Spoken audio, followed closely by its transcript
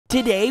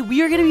Today,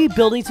 we are going to be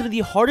building some of the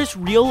hardest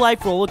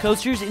real-life roller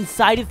coasters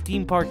inside of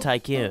Theme Park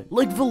Tycoon,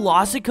 like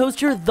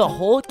Velocicoaster, the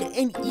Hulk,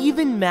 and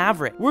even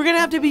Maverick. We're going to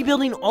have to be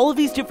building all of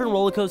these different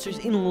roller coasters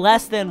in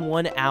less than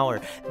 1 hour.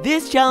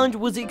 This challenge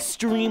was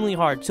extremely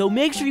hard, so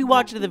make sure you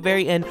watch to the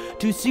very end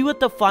to see what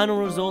the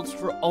final results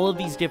for all of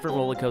these different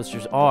roller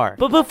coasters are.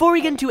 But before we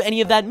get into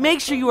any of that,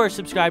 make sure you are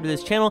subscribed to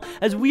this channel,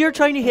 as we are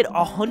trying to hit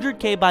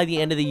 100K by the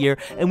end of the year,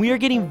 and we are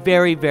getting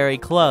very, very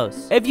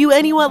close. If you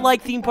anyone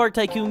like Theme Park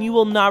Tycoon, you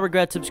will not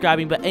regret subscribing.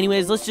 But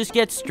anyways, let's just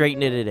get straight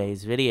into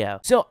today's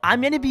video. So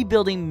I'm gonna be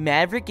building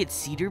Maverick at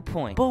Cedar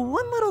Point, but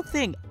one little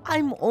thing,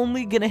 I'm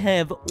only gonna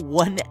have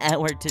 1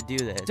 hour to do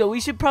this, so we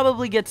should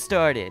probably get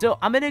started. So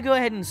I'm gonna go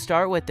ahead and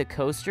start with the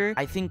coaster.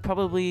 I think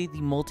probably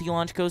the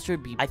multi-launch coaster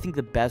would be, I think,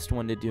 the best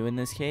one to do in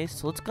this case.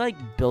 So let's like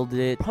build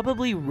it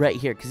probably right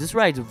here, because this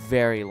ride's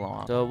very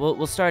long. So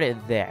we'll start it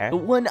there.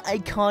 But one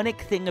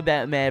iconic thing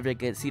about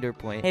Maverick at Cedar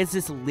Point is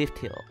this lift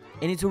hill.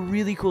 And it's a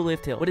really cool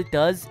lift hill. What it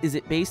does is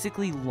it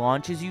basically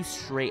launches you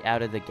straight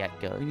out of the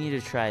get-go. We need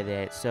to try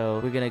that.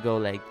 So we're gonna go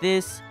like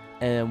this,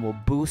 and we'll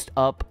boost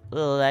up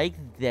like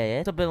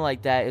that. Something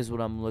like that is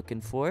what I'm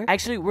looking for.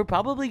 Actually, we're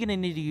probably gonna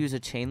need to use a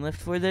chain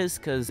lift for this,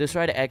 because this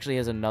ride actually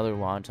has another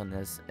launch on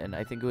this, and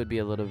I think it would be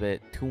a little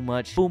bit too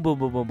much. Boom, boom,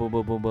 boom, boom, boom,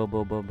 boom, boom, boom,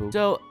 boom, boom, boom.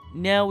 So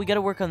now we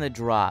gotta work on the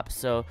drop.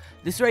 So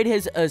this ride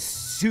has a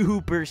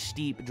super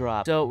steep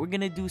drop. So we're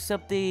gonna do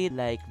something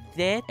like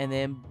that, and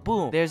then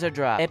boom, there's our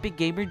drop. Epic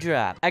Gamer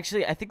drop.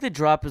 Actually, I think the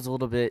drop is a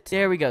little bit...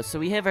 There we go. So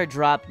we have our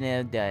drop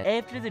now done.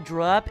 After the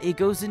drop, it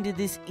goes into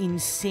this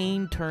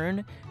insane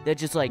turn that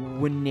just like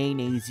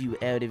bananas you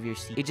out of your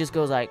seat. It just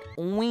goes like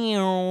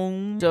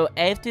wow. So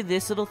after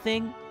this little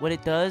thing, what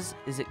it does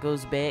is it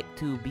goes back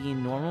to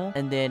being normal,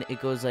 and then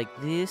it goes like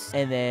this,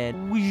 and then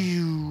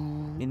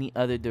in the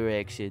other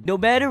direction. No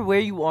matter where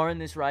you are in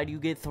this ride, you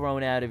get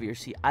thrown out of your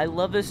seat. I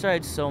love this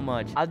ride so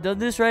much. I've done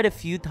this ride a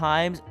few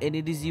times, and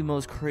it is the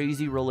most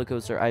crazy roller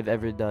coaster I've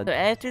ever done. So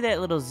after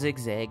that little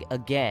zigzag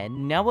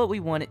again, now what we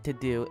want it to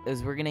do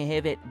is we're gonna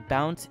have it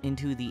bounce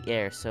into the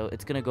air. So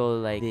it's gonna go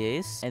like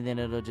this, and then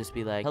it'll just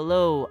be like,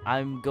 hello,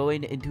 I'm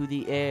going into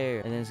the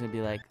air, and then it's gonna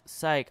be like,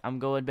 psych, I'm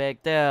going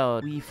back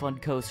down. Wee fun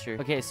coaster.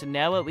 Okay, so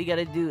now what we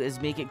gotta do is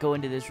make it go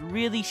into this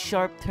really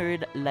sharp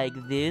turn like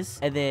this,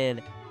 and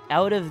then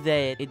out of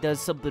that, it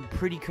does something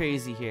pretty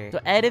crazy here. So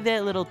out of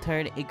that little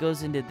turn, it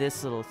goes into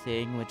this little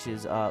thing, which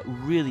is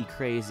really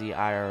crazy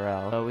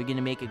IRL. So we're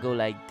gonna make it go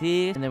like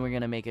this, and then we're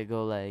gonna make it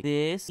go like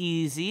this.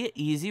 Easy,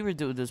 easy. We're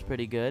doing this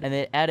pretty good. And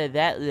then out of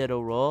that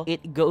little roll,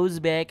 it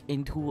goes back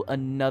into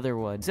another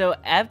one. So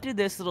after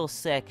this little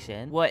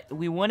section, what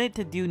we want it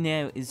to do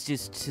now is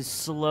just to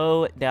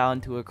slow down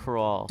to a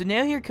crawl. So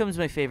now here comes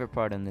my favorite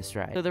part on this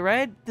ride. So the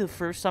ride, the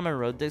first time I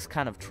rode this,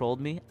 kind of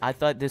trolled me. I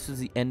thought this was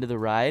the end of the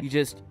ride. You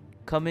just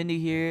come into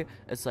here,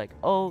 it's like,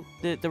 oh,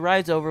 the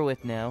ride's over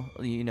with now.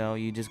 You know,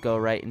 you just go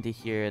right into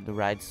here, the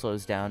ride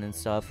slows down and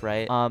stuff,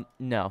 right?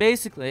 No.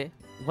 Basically,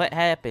 what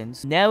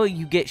happens, now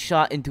you get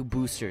shot into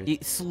boosters.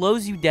 It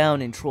slows you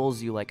down and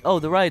trolls you like, oh,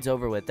 the ride's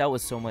over with. That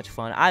was so much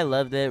fun. I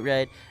love that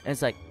ride. And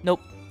it's like, nope.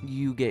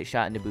 You get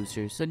shot into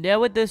boosters. So now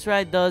what this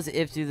ride does,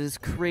 after this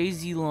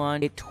crazy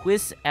launch, it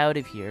twists out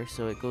of here.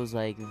 So it goes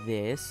like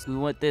this. We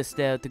want this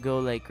now to go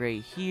like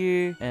right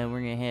here, and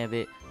we're gonna have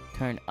it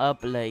turn up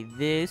like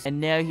this.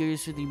 And now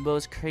here's the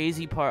most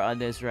crazy part on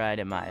this ride,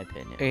 in my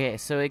opinion. Okay,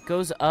 so it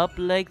goes up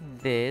like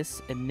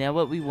this, and now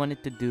what we want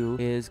it to do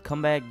is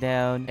come back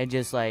down and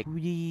just like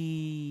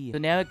whee. So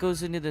now it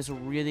goes into this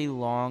really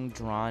long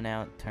drawn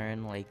out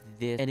turn like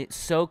this, and it's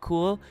so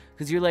cool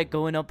because you're like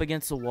going up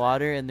against the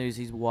water, and there's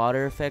these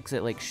water effects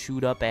that like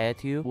shoot up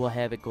at you. We'll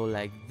have it go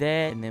like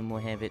that, and then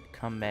we'll have it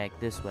come back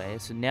this way.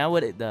 So now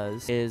what it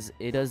does is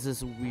it does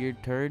this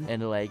weird turn,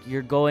 and like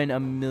you're going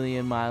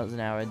 1,000,000 miles an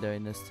hour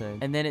during this turn.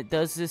 And then it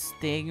does this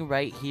thing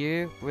right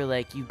here where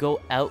like you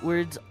go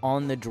outwards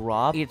on the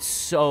drop. It's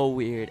so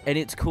weird, and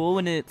it's cool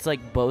when it's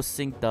like both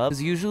synced up,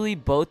 because usually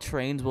both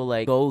trains will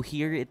like go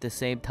here at the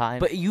same time,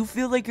 but you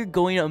feel like you're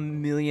going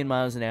 1,000,000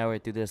 miles an hour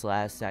through this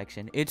last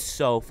section. It's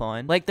so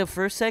fun. Like the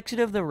first section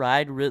of the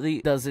ride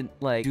really doesn't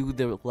like do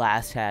the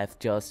last half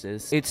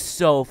justice. It's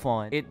so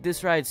fun.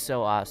 This ride's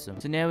so awesome.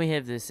 So now we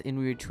have this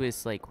inward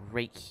twist like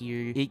right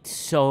here. It's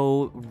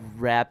so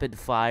rapid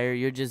fire.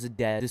 You're just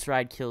dead. This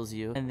ride kills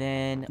you. And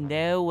then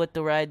now what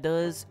the ride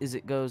does is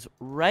it goes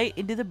right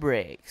into the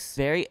brakes.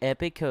 Very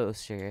epic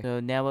coaster. So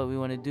now what we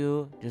want to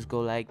do, just go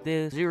like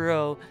this,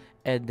 0,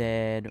 and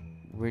then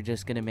we're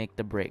just gonna make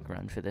the brake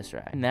run for this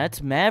ride. And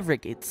that's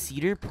Maverick at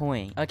Cedar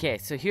Point. Okay,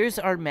 so here's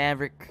our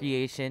Maverick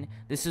creation.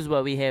 This is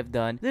what we have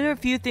done. There are a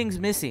few things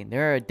missing.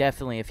 There are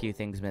definitely a few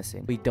things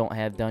missing we don't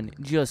have done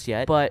just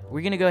yet, but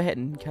we're gonna go ahead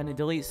and kind of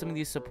delete some of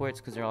these supports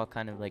because they're all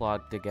kind of like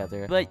clogged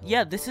together. But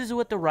yeah, this is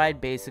what the ride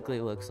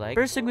basically looks like.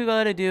 First thing we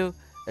gotta do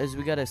is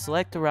we gotta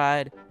select the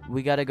ride.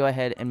 We gotta go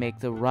ahead and make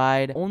the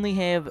ride only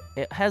have,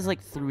 it has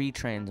like 3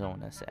 trains, I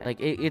wanna say.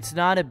 Like it's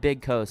not a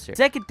big coaster.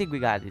 Second thing we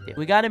gotta do,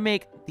 we gotta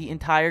make the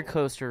entire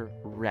coaster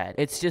red.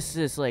 It's just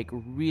this like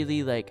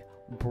really like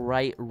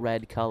bright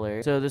red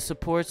color. So the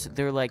supports,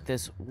 they're like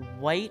this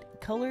white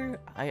color.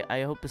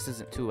 I hope this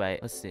isn't too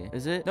white. Let's see.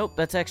 Is it? Nope,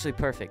 that's actually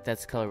perfect.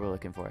 That's the color we're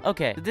looking for.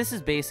 Okay, so this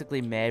is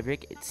basically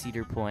Maverick at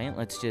Cedar Point.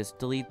 Let's just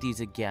delete these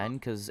again,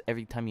 because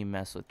every time you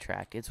mess with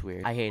track, it's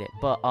weird. I hate it.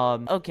 But,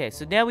 okay,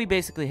 so now we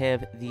basically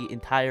have the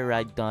entire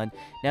ride done.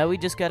 Now we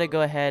just gotta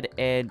go ahead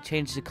and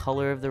change the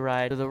color of the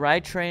ride. So the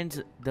ride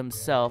trains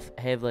themselves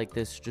have like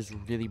this just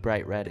really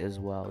bright red as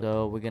well.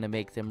 So we're gonna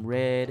make them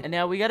red. And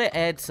now we gotta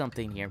add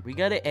something here. We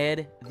gotta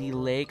add the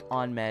lake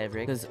on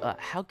Maverick, because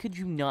how could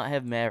you not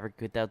have Maverick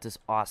without this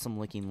awesome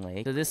looking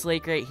lake? So this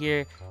lake right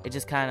here, it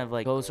just kind of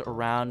like goes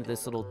around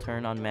this little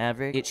turn on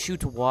Maverick. It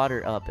shoots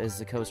water up as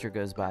the coaster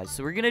goes by.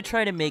 So we're gonna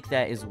try to make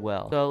that as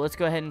well. So let's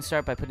go ahead and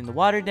start by putting the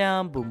water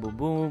down. Boom, boom,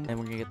 boom. And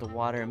we're gonna get the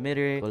water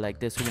emitter. Go like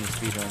this. We're gonna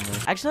speed run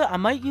this. Actually, I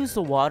might use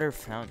the water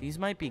fountain. These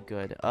might be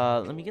good.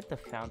 Let me get the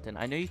fountain.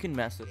 I know you can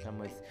mess with them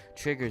with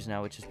triggers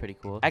now, which is pretty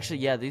cool. Actually,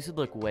 yeah, these would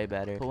look way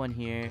better. Put one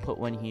here, put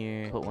one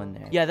here, put one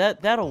there. Yeah,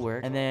 that'll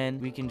work. And then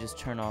we can just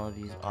turn all of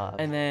these off.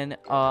 And then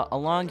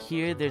along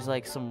here, there's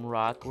like some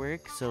rock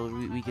work, so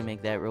we can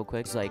make that real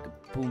quick. It's like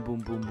boom, boom,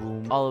 boom,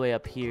 boom, all the way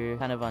up here,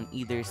 kind of on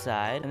either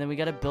side. And then we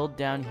gotta build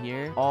down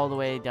here, all the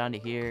way down to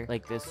here,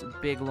 like this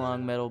big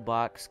long metal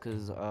box,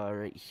 because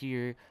right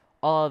here,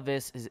 all of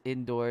this is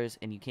indoors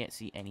and you can't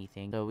see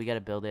anything. So we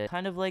gotta build it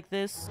kind of like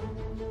this.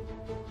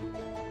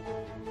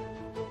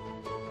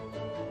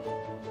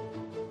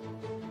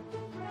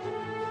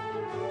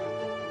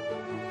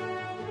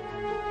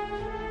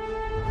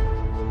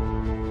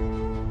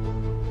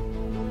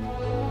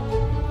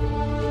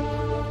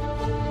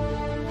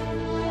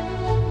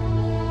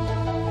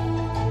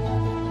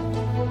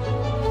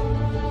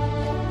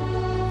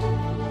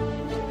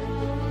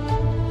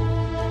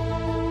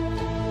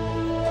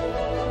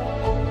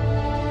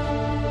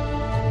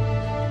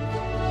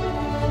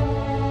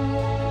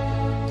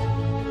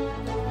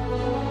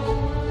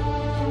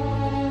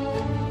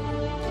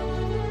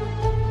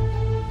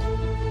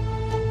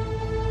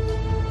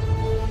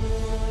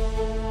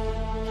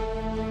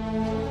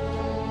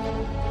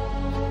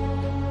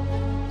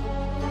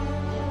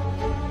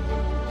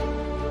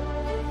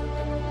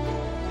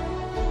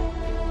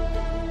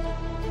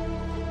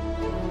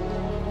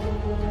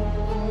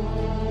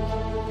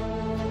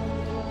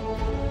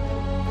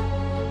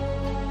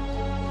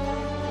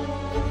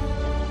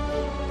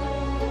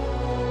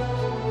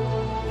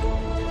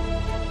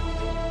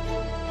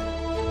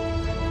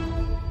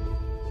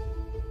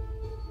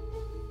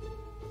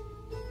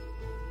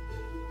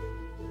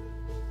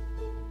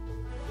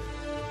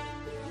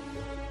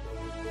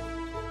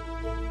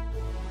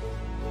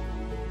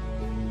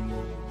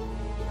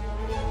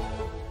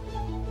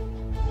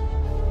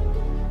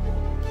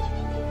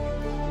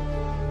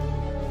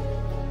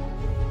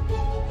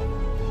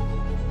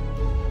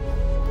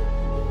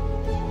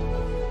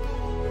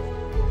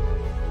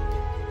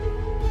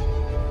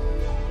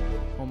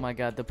 Oh my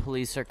god, the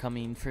police are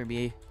coming for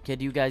me. Can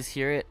you guys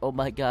hear it? Oh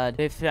my god.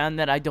 They found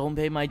that I don't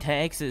pay my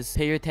taxes.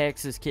 Pay your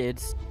taxes,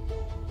 kids.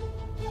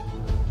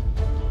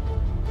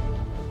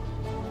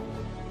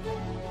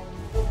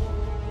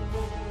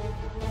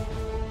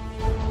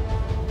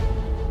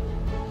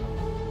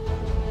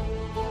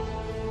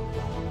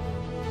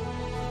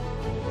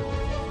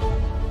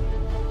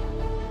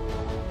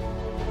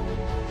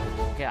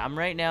 Okay, I'm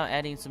right now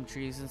adding some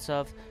trees and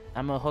stuff.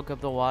 I'm gonna hook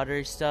up the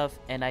water stuff,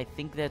 and I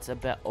think that's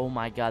about— oh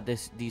my god,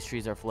 these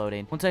trees are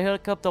floating. Once I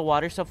hook up the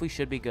water stuff, we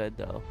should be good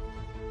though.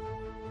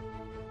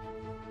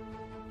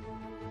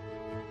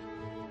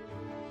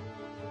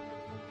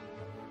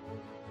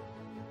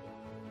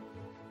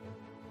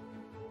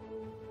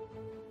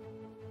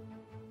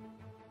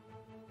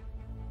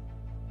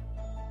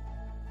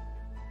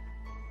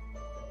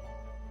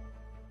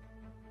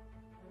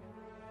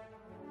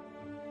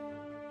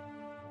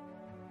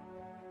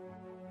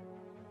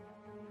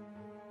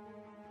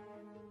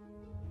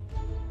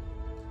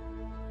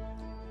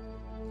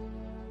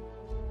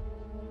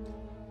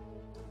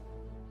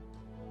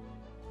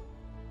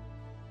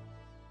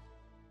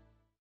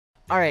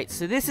 Alright,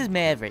 so this is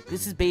Maverick.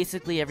 This is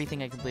basically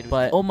everything I completed.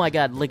 But, oh my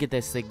god, look at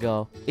this thing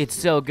go. It's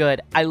so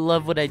good. I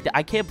love what I did.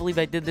 I can't believe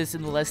I did this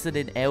in less than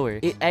an hour.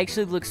 It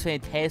actually looks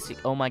fantastic.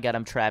 Oh my god,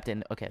 I'm trapped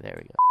in— okay, there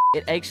we go.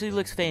 It actually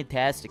looks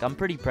fantastic. I'm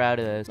pretty proud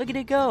of this. Look at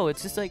it go.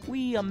 It's just like,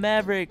 wee, I'm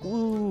Maverick,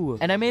 woo.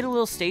 And I made a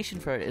little station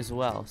for it as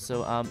well.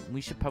 So,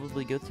 we should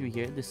probably go through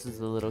here. This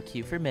is a little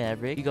queue for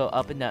Maverick. You go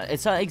up and down.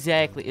 It's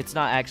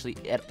not actually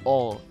at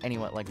all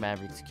anyone like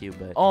Maverick's queue,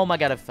 but— oh my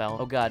god, I fell.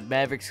 Oh god,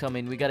 Maverick's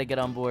coming. We gotta get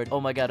on board.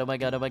 Oh my god, oh my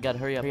god, oh my god.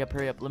 Hurry up, hurry up,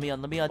 hurry up. Let me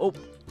on, let me on.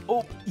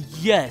 Oh,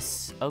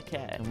 yes.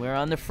 Okay. And we're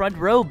on the front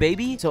row,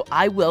 baby. So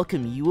I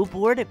welcome you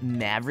aboard at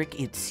Maverick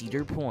at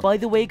Cedar Point. By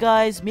the way,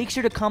 guys, make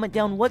sure to comment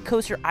down what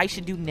coaster I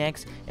should do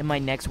next in my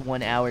next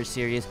 1 hour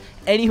series.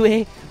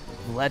 Anyway,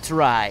 let's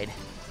ride.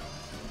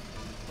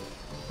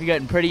 We're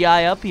getting pretty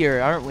high up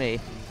here, aren't we?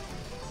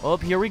 Oh,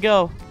 here we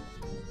go.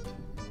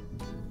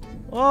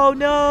 Oh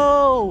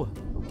no!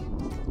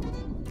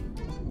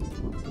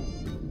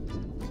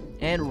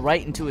 And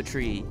right into a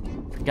tree.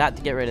 Forgot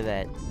to get rid of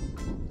that.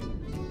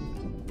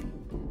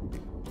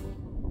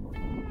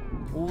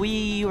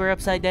 We're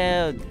upside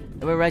down.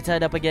 And we're right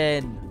side up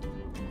again.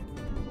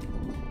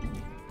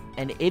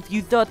 And if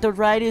you thought the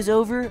ride is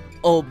over,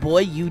 oh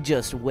boy, you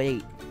just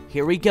wait.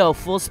 Here we go,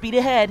 full speed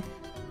ahead.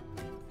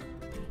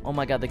 Oh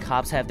my god, the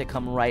cops have to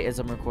come right as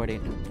I'm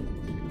recording.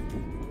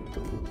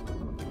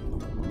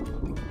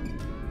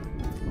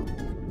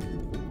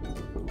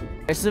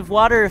 Aggressive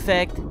water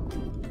effect.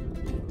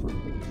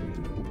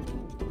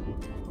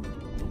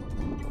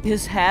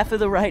 This half of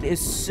the ride is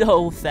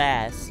so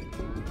fast.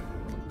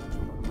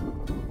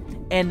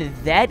 And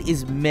that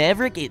is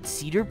Maverick at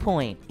Cedar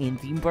Point in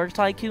Theme Park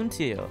Tycoon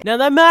 2. Now,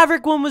 that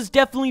Maverick one was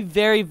definitely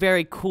very,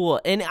 very cool.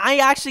 And I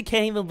actually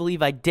can't even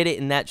believe I did it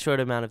in that short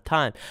amount of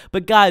time.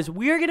 But guys,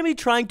 we are going to be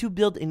trying to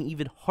build an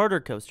even harder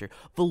coaster,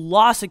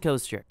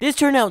 velocicoaster. This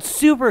turned out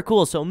super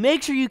cool, so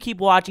make sure you keep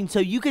watching so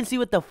you can see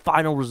what the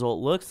final result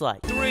looks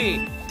like.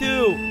 3,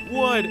 2,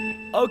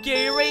 1.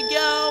 Okay, here we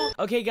go.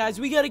 Okay, guys,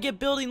 we got to get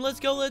building. Let's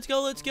go, let's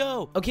go, let's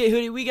go. Okay,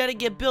 Hoodie, we got to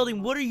get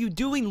building. What are you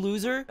doing,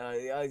 loser?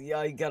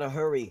 I gotta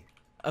hurry.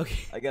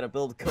 Okay. I gotta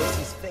build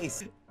Kosii's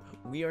face.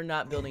 We are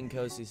not building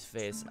Kosii's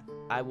face.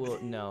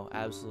 No,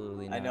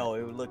 absolutely not. I know,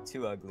 it would look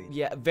too ugly.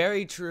 Yeah,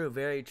 very true,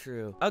 very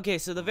true. Okay,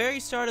 so the very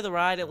start of the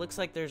ride, it looks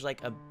like there's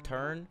like a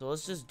turn. So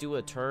let's just do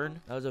a turn.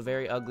 That was a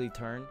very ugly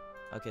turn.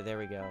 Okay, there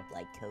we go.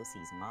 Like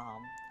Kosii's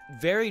mom.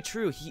 Very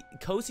true.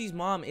 Kosii's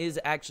mom is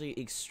actually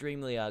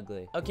extremely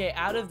ugly. Okay,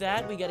 out of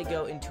that, we gotta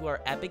go into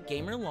our epic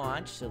gamer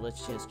launch. So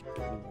let's just,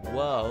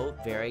 whoa,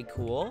 very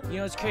cool. You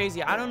know, it's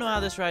crazy. I don't know how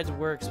this ride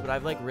works, but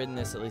I've like ridden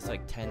this at least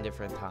like 10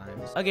 different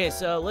times. Okay,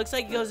 so it looks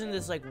like it goes into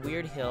this like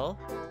weird hill.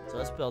 So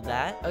let's build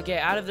that. Okay,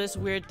 out of this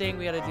weird thing,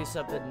 we gotta do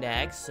something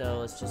next. So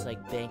let's just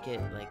like bank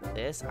it like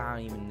this. I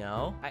don't even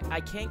know.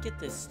 I can't get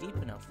this steep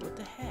enough. What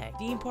the heck?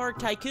 Theme Park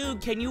Tycoon,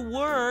 can you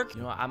work?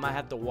 You know what? I might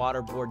have to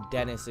waterboard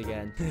Dennis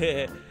again.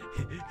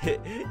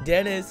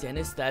 Dennis,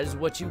 that is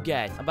what you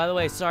get. And by the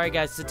way, sorry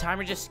guys, the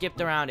timer just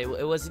skipped around.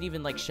 It wasn't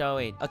even like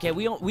showing. Okay,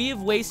 we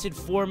have wasted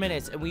 4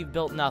 minutes and we've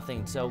built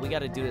nothing, so we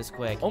gotta do this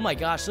quick. Oh my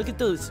gosh, look at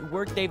the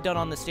work they've done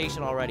on the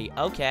station already.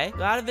 Okay,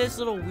 so out of this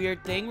little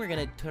weird thing, we're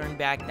gonna turn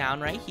back down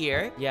right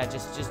here. Yeah,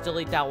 just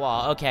delete that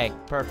wall. Okay,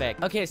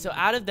 perfect. Okay, so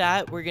out of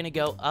that, we're gonna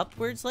go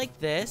upwards like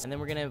this, and then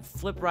we're gonna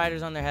flip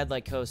riders on their head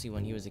like Kosii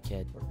when he was a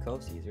kid. Poor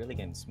Kosii, he's really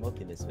getting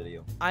smoked in this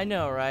video. I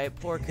know, right?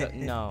 Poor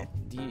no.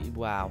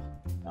 Wow.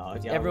 Oh,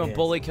 Everyone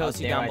bully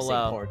Kosii down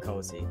below. Poor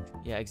Kosii.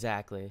 Yeah,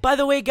 exactly. By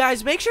the way,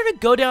 guys, make sure to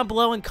go down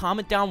below and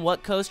comment down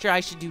what coaster I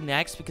should do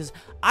next, because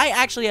I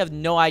actually have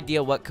no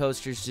idea what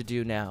coasters to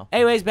do now.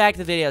 Anyways, back to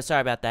the video.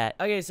 Sorry about that.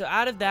 Okay, so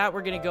out of that,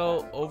 we're gonna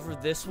go over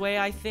this way,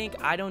 I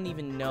think. I don't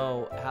even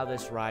know how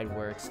this ride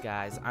works,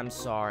 guys. I'm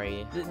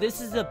sorry. This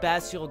is the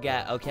best you'll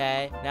get,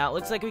 okay? Now, it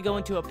looks like we go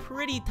into a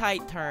pretty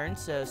tight turn,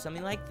 so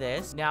something like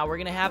this. Now, we're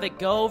gonna have it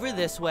go over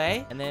this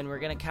way, and then we're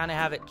gonna kind of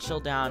have it chill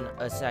down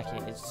a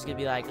second. It's just gonna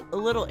be like a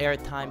little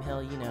airtime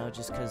hill, you know,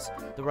 just because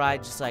the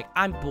ride just like,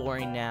 I'm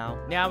boring now.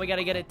 Now we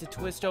gotta get it to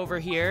twist over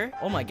here.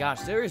 Oh my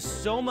gosh, there is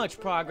so much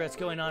progress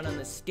going on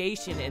the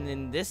station and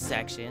in this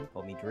section.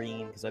 Call me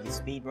Dream, because I'll be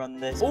speed running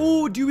this.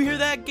 Oh, do you hear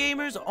that,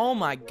 gamers? Oh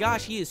my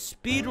gosh, he is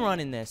speed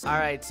running this. All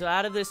right, so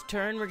out of this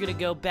turn, we're gonna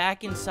go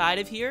back inside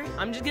of here.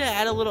 I'm just gonna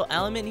add a little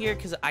element here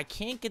because I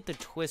can't get the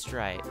twist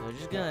right. So we're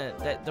just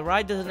gonna, the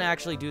ride doesn't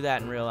actually do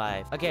that in real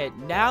life. Okay,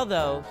 now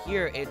though,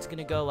 here, it's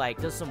gonna go like,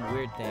 does some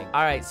weird thing.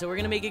 All right, so we're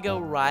gonna make it go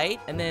right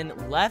and then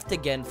left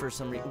again for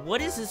some reason.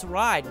 What is this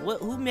ride?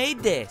 Who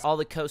made this? All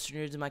the coaster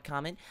nerds in my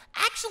comment.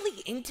 Actually,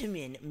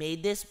 Intamin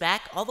made this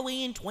back all the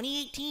way in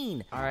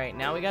 2018. All right,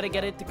 now we got to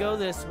get it to go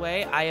this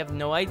way. I have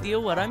no idea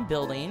what I'm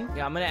building.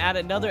 Yeah, I'm going to add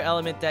another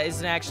element that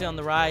isn't actually on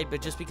the ride,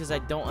 but just because I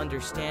don't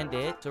understand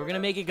it. So we're going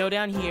to make it go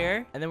down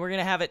here, and then we're going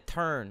to have it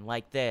turn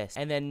like this.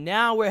 And then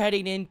now we're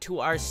heading into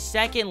our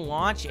second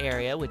launch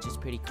area, which is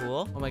pretty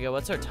cool. Oh my God,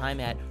 what's our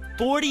time at?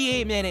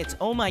 48 minutes.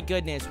 Oh my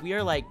goodness. We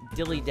are like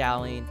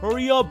dilly-dallying.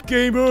 Hurry up,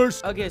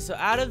 gamers. Okay, so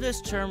out of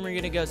this turn, we're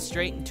gonna go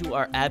straight into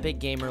our epic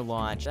gamer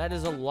launch. That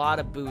is a lot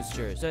of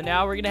boosters. So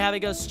now we're gonna have it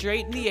go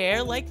straight in the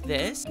air like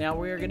this. Now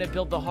we're gonna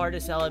build the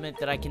hardest element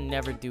that I can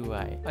never do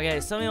right.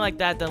 Okay, something like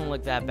that doesn't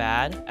look that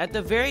bad. At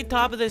the very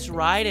top of this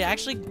ride, it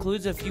actually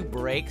includes a few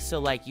breaks. So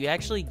like you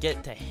actually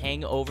get to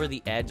hang over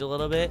the edge a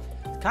little bit.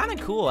 Kind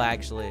of cool,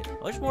 actually.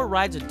 I wish more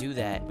rides would do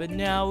that. But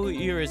now,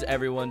 here is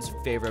everyone's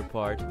favorite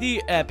part.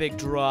 The epic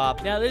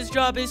drop. Now, this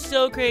drop is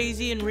so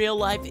crazy in real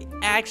life. It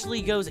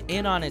actually goes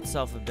in on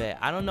itself a bit.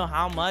 I don't know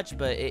how much,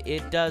 but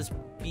it does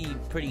be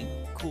pretty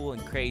cool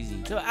and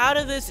crazy. So out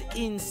of this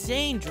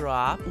insane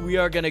drop, we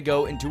are gonna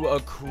go into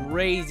a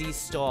crazy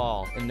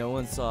stall. And no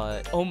one saw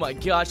it. Oh my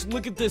gosh,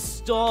 look at this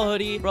stall,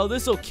 Hoodie. Bro,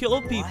 this will kill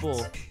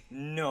people.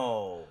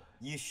 No.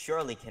 You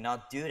surely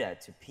cannot do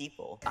that to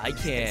people. I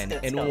can,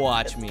 and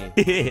watch me.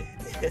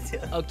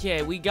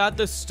 Okay, we got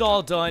the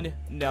stall done.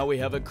 Now we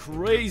have a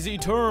crazy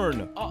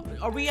turn.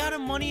 Are we out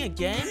of money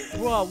again?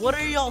 Bro, what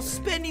are y'all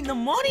spending the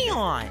money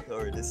on?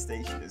 Or this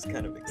station is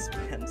kind of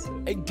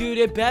expensive. Hey, dude,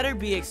 it better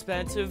be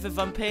expensive if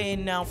I'm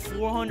paying now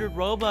 400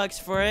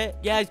 Robux for it.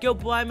 Guys, go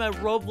buy my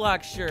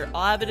Roblox shirt.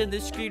 I'll have it in the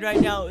screen right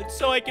now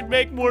so I can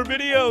make more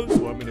videos.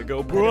 So I'm gonna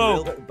go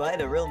broke. Buy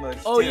the real merch.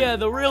 Oh too. yeah,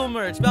 the real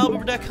merch,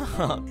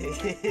 Maliboomer.com.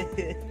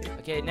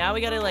 Okay, now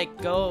we gotta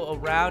like go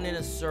around in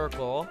a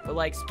circle, but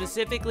like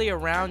specifically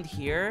around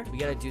here, we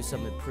gotta do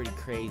something pretty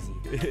crazy.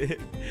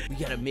 We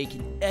gotta make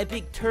an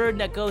epic turn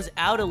that goes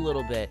out a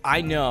little bit.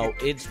 I know,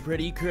 it's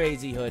pretty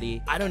crazy,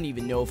 Hoodie. I don't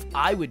even know if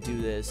I would do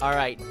this. All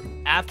right,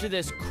 after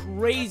this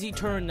crazy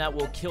turn that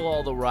will kill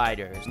all the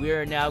riders, we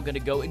are now gonna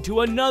go into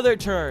another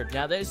turn.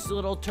 Now this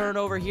little turn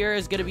over here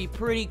is gonna be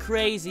pretty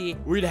crazy.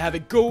 We're gonna have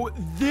it go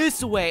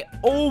this way.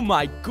 Oh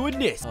my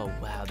goodness. Oh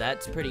wow,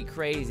 that's pretty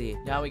crazy.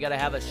 Now we gotta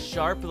have a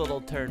sharp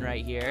little turn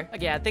right here.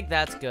 Okay, I think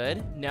that's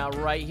good. Now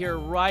right here,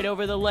 right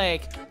over the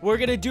lake, we're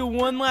gonna do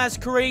one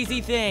last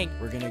crazy thing.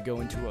 We're gonna go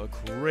into a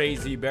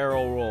crazy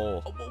barrel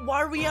roll.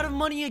 Why are we out of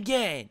money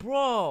again?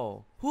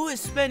 Bro, who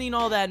is spending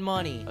all that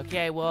money?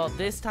 Okay, well,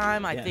 this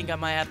time I think I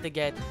might have to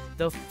get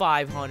the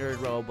 500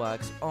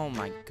 Robux. Oh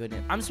my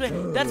goodness. I'm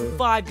spending, that's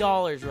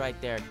 $5 right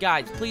there.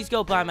 Guys, please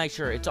go buy my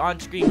shirt. It's on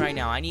screen right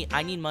now. I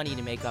need money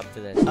to make up for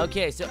this.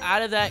 Okay, so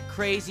out of that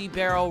crazy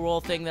barrel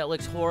roll thing that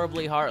looks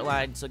horribly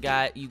heartlined, so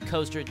guys, you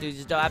coaster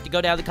enthusiasts don't have to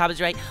go down the comments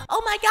right.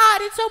 Oh my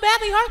god, it's so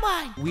badly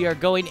heartlined. We are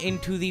going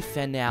into the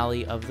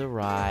finale of the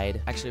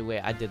ride. Actually, wait,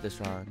 I did this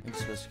wrong. I'm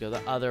supposed to go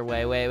the other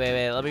way. Wait.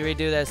 Let me redo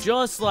this.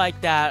 Just like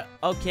that.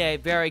 Okay,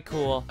 very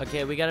cool.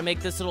 Okay, we gotta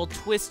make this little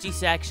twisty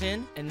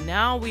section, and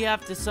now we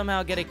have to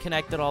somehow get it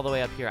connected all the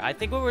way up here. I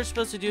think what we're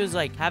supposed to do is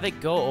like have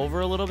it go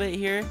over a little bit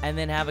here and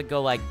then have it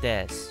go like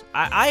this.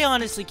 I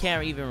honestly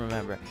can't even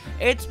remember.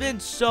 It's been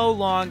so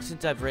long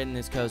since I've ridden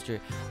this coaster.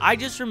 I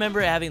just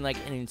remember having like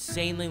an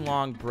insanely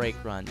long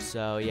brake run.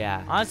 So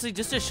yeah, honestly,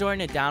 just to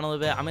shorten it down a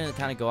little bit, I'm gonna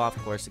kind of go off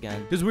course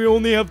again because we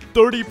only have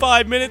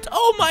 35 minutes.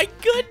 Oh my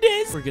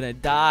goodness, we're gonna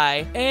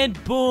die.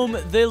 And boom,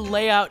 the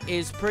layout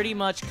is pretty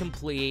much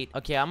complete.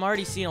 Okay, I'm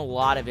already seeing a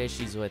lot of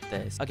issues with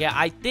this. Okay,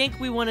 I think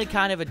we want to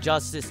kind of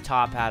adjust this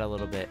top hat a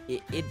little bit.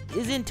 It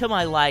isn't to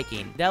my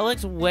liking. That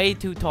looks way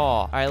too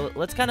tall. All right,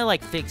 let's kind of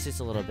like fix this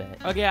a little bit.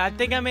 Okay, I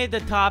think I made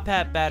the top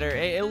hat better.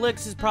 It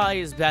looks as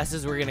probably as best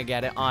as we're gonna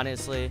get it,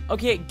 honestly.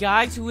 Okay,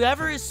 guys,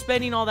 whoever is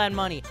spending all that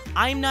money,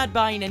 I'm not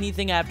buying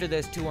anything after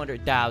this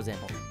 200,000.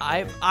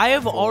 I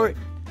have already...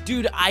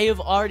 Dude,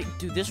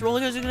 Dude, this roller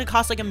coaster is gonna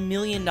cost like $1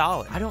 million.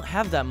 I don't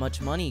have that much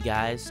money,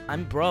 guys.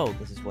 I'm broke.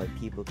 This is why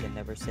people can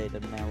never say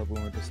that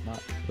Maliboomer does not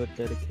put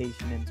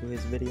dedication into his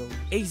videos.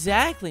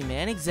 Exactly,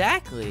 man.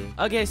 Exactly.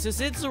 Okay, so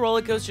since the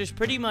roller coaster is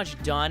pretty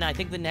much done, I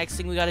think the next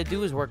thing we gotta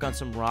do is work on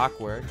some rock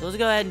work. So let's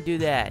go ahead and do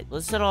that.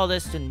 Let's set all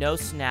this to no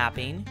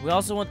snapping. We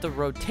also want the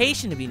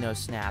rotation to be no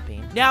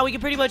snapping. Now, we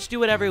can pretty much do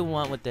whatever we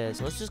want with this.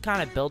 Let's just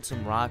kind of build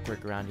some rock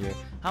work around here.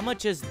 How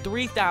much is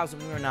 3,000?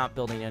 We are not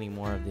building any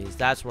more of these.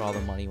 That's where all the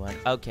money went.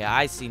 Okay,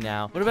 I see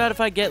now. What about if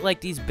I get like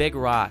these big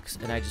rocks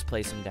and I just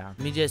place them down?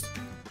 Let me just...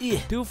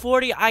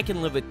 240? I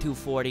can live with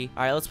 240.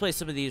 All right, let's place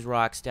some of these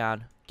rocks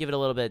down. Give it a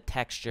little bit of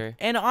texture.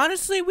 And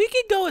honestly, we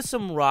could go with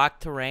some rock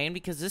terrain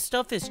because this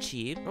stuff is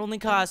cheap. It only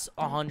costs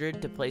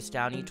 100 to place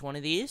down each one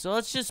of these. So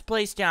let's just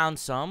place down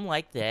some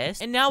like this.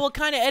 And now we'll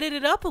kind of edit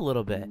it up a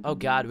little bit. Oh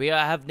god, we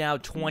have now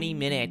 20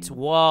 minutes.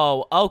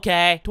 Whoa,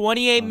 okay.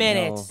 28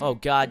 minutes. No. Oh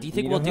god, do you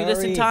think we'll do this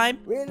in time?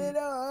 We need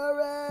a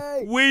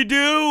hurry. We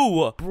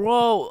do!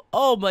 Bro,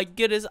 oh my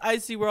goodness, I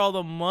see where all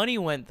the money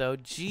went though.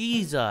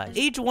 Jesus.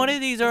 Each one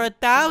of these are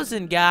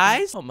 1,000,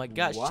 guys. Oh my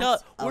gosh.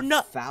 What? We're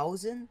not...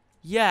 1,000?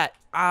 Yeah,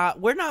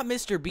 we're not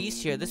Mr.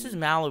 Beast here. This is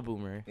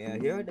Maliboomer. Yeah,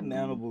 here at the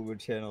Maliboomer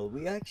channel,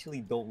 we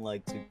actually don't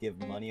like to give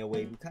money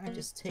away. We kind of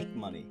just take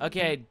money.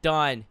 Okay,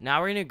 done.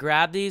 Now we're gonna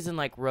grab these and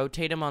like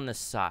rotate them on the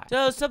side.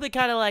 So something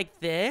kind of like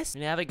this.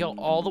 And have it go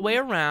all the way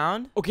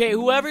around. Okay,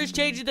 whoever's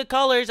changing the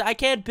colors, I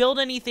can't build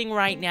anything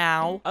right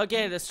now.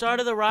 Okay, the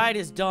start of the ride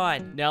is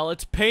done. Now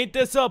let's paint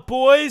this up,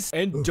 boys.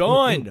 And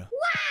done.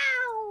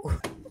 Wow!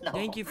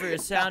 Thank you for your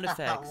sound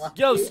effects.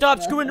 Yo,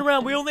 stop screwing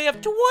around. We only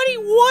have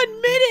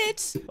 21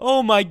 minutes.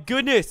 Oh my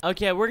goodness.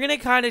 Okay, we're gonna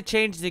kind of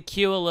change the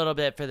queue a little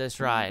bit for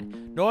this ride.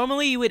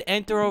 Normally you would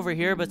enter over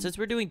here, but since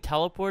we're doing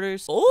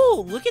teleporters.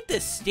 Oh, look at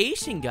this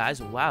station, guys.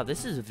 Wow,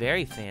 this is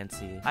very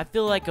fancy. I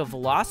feel like a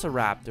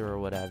velociraptor or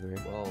whatever.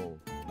 Whoa,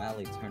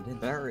 Mally turned in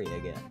furry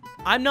again.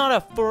 I'm not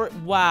a fur.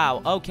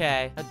 Wow.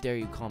 Okay. How dare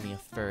you call me a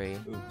furry?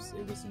 Oops,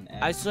 it was an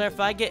accident. I swear, if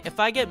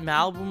I get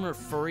Maliboomer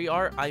furry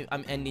art,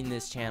 I'm ending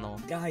this channel.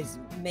 Guys,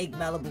 make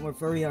Maliboomer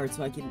furry art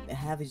so I can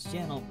have his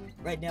channel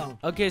right now.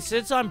 Okay,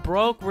 since I'm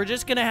broke, we're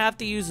just gonna have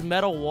to use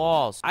metal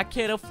walls. I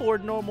can't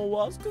afford normal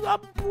walls because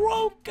I'm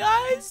broke,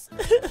 guys.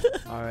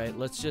 All right,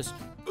 let's just...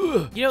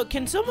 You know,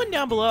 can someone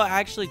down below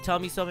actually tell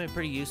me something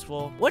pretty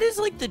useful? What is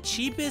like the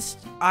cheapest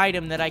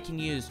item that I can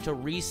use to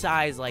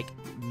resize like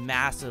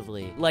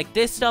massively. Like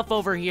this stuff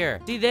over here.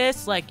 See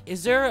this? Like,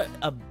 is there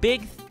a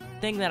big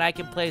thing that I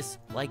can place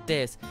like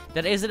this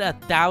that isn't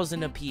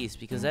 1,000 a piece?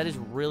 Because that is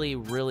really,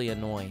 really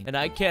annoying. And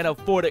I can't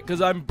afford it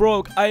because I'm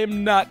broke. I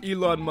am not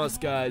Elon Musk,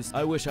 guys.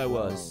 I wish I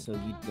was. So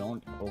you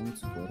don't own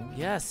Twitter?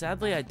 Yeah,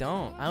 sadly I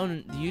don't. I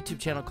own the YouTube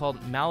channel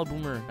called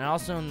Maliboomer. And I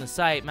also own the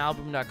site,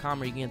 maliboomer.com,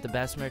 where you can get the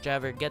best merch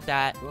ever. Get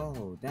that.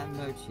 Bro, that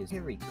merch is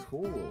very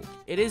cool.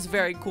 It is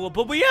very cool,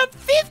 but we have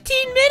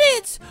 15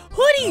 minutes!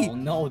 Hoodie! Oh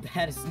no,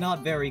 that is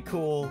not very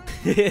cool.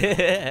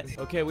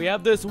 Okay, we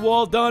have this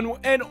wall done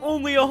and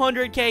only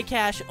 100k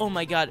cash. Oh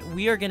my god,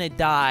 we are gonna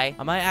die.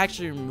 I might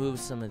actually remove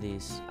some of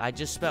these. I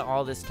just spent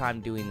all this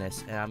time doing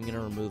this, and I'm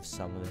gonna remove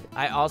some of it.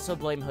 I also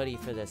blame Hoodie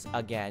for this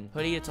again.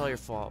 Hoodie, it's all your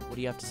fault. What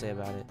do you have to say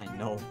about it? I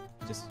know.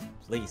 Just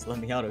please let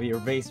me out of your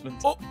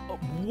basement. Oh,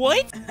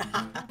 what?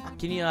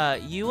 Can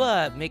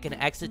you make an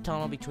exit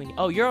tunnel between?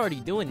 Oh, you're already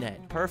doing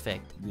that.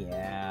 Perfect.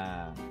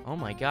 Yeah. Oh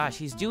my gosh,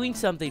 he's doing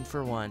something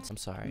for once. I'm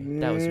sorry.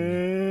 That was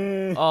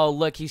me. Oh,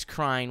 look, he's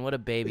crying. What a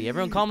baby.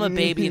 Everyone call him a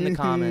baby in the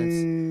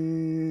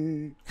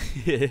comments.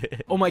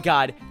 Oh my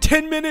god.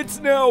 10 minutes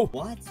now.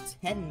 What?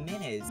 10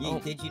 minutes?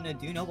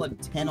 Do you know what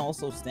 10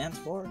 also stands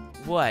for?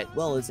 What?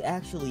 Well, it's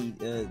actually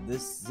the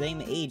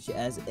same age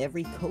as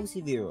every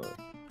Kosii viewer.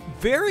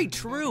 Very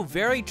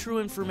true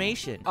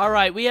information. All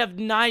right, we have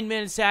 9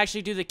 minutes to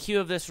actually do the queue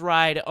of this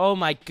ride. Oh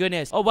my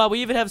goodness. Oh wow,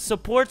 we even have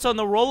supports on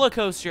the roller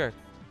coaster.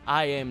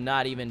 I am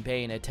not even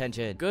paying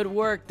attention. Good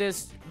work,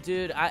 this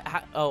dude.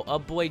 Oh, a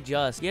boy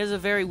just. He has a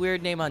very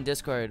weird name on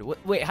Discord.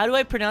 Wait, how do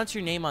I pronounce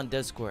your name on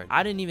Discord?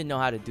 I didn't even know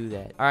how to do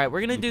that. All right,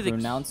 we're gonna do the.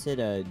 Pronounce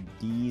it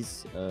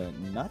D's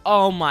nut.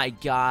 Oh my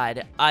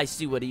god, I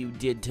see what you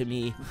did to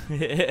me.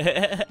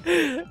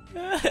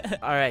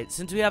 All right,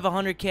 since we have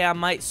 100k, I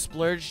might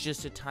splurge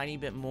just a tiny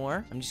bit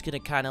more. I'm just gonna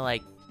kind of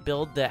like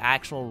build the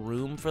actual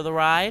room for the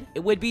ride.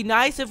 It would be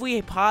nice if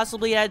we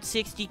possibly had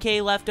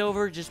 60k left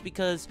over, just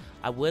because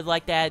I would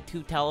like to add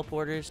 2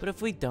 teleporters. But if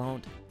we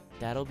don't,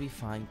 that'll be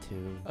fine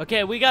too.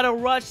 Okay, we gotta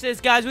rush this,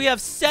 guys. We have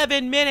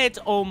 7 minutes.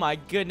 Oh my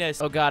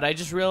goodness. Oh god, I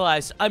just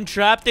realized I'm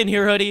trapped in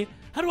here, Hoodie.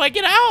 How do I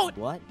get out?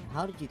 What?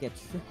 How did you get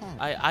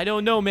trapped? I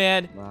don't know,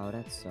 man. Wow,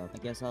 that sucks.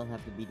 I guess I'll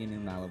have to be the new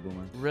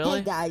Maliboomer. Really?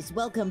 Hey guys,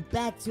 welcome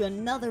back to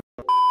another.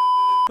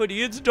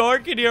 Hoodie, it's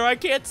dark in here. I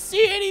can't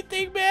see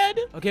anything, man.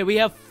 Okay, we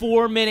have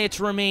 4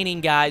 minutes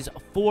remaining, guys.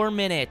 4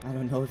 minutes. I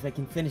don't know if I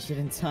can finish it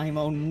in time.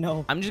 Oh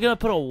no. I'm just gonna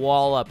put a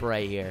wall up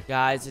right here.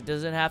 Guys, it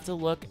doesn't have to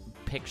look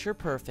picture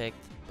perfect,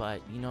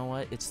 but you know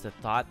what? It's the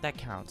thought that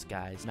counts,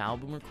 guys.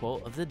 Maliboomer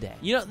quote of the day.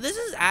 You know, this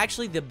is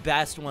actually the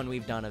best one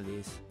we've done of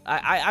these.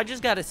 I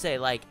just gotta say,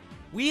 like,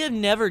 we have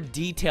never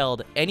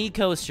detailed any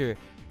coaster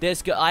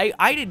this good.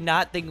 I did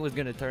not think it was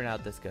gonna turn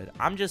out this good.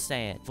 I'm just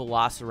saying.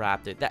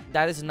 Velociraptor.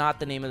 That is not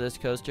the name of this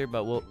coaster,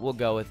 but we'll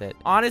go with it.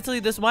 Honestly,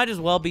 this might as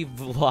well be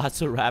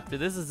Velociraptor.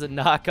 This is a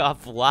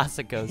knockoff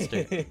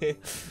velocicoaster.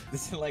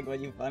 This is like what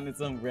you find in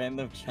some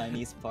random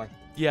Chinese park.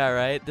 Yeah,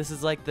 right? This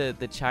is like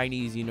the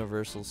Chinese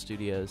Universal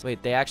Studios.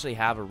 Wait, they actually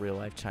have a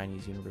real-life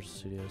Chinese Universal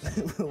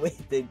Studios.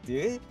 Wait, they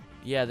do?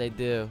 Yeah, they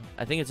do.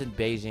 I think it's in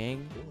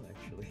Beijing. Cool,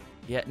 actually.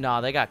 Yeah,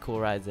 no, they got cool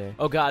rides there.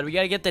 Oh god, we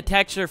gotta get the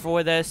texture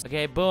for this.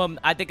 Okay, boom.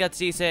 I think that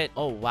sees it.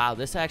 Oh wow,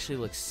 this actually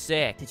looks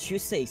sick. Did you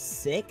say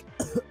sick?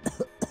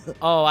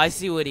 Oh, I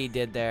see what he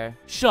did there.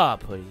 Shut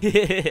up,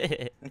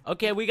 Hoodie.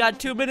 Okay, we got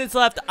 2 minutes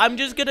left. I'm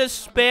just gonna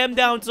spam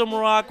down some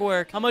rock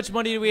work. How much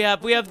money do we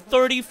have? We have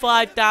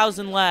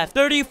 35,000 left.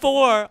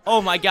 34.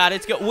 Oh my god,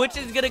 it's good. Which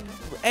is gonna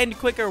end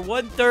quicker?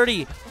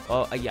 130.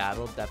 Oh, yeah,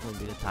 it'll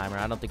definitely be the timer.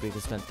 I don't think we can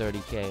spend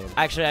 30k.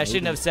 Actually, I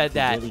shouldn't have said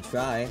that. Really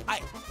try.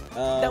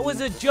 That was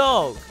a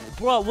joke.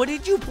 Bro, what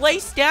did you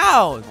place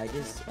down? I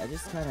just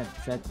kind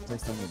of tried to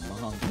place down your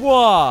mom.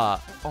 Whoa.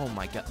 Oh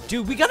my god.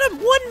 Dude, we got 1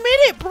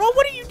 minute, bro.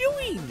 What are you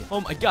doing?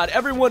 Oh my god,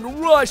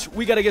 everyone rush.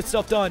 We gotta get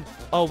stuff done.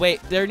 Oh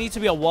wait, there needs to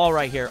be a wall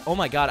right here. Oh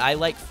my god, I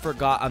like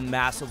forgot a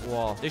massive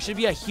wall. There should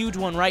be a huge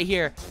one right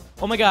here.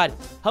 Oh my god,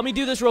 help me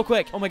do this real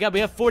quick. Oh my god, we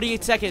have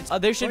 48 seconds.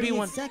 There should be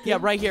one. Seconds? Yeah,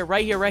 right here,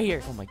 right here, right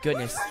here. Oh my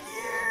goodness.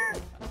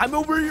 I'm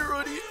over here,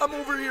 Hoodie. I'm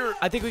over here.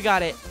 I think we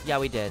got it. Yeah,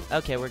 we did.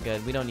 Okay, we're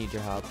good. We don't need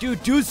your help.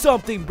 Dude, do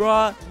something,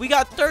 bruh. We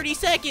got 30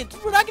 seconds.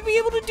 We're not gonna be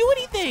able to do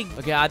anything.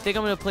 Okay, I think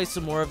I'm gonna place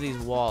some more of these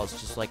walls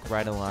just like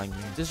right along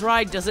here. This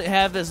ride doesn't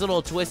have this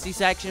little twisty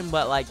section,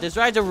 but like this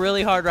ride's a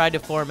really hard ride to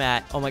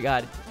format. Oh my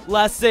god.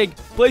 Last thing,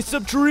 place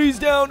some trees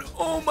down.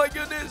 Oh my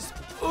goodness.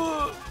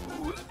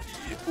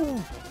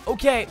 Ooh.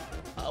 Okay.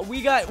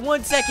 We got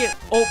 1 second.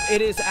 Oh,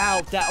 it is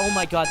out. Oh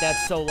my god,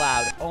 that's so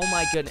loud. Oh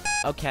my goodness.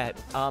 Okay.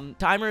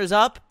 Timer is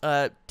up.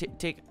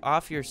 Take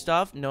off your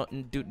stuff. No,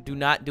 do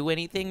not do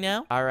anything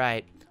now. All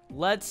right.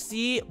 Let's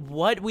see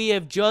what we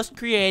have just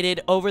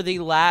created over the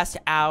last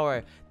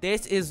hour.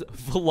 This is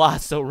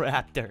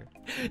Velociraptor.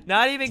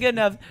 Not even good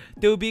enough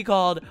to be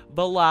called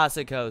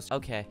Velocicoaster.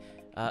 Okay.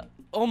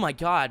 Oh my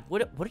god,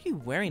 what are you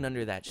wearing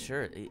under that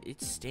shirt?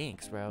 It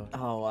stinks, bro.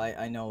 Oh,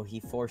 I know. He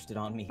forced it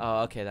on me.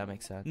 Oh, okay, that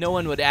makes sense. No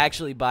one would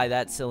actually buy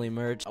that silly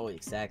merch. Oh,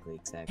 exactly.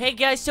 Hey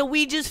guys, so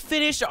we just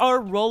finished our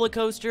roller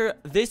coaster.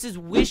 This is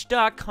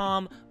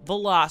wish.com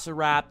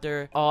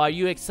Velociraptor. Oh, are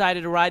you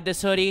excited to ride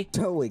this, Hoodie?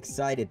 So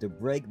excited to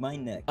break my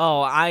neck.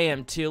 Oh, I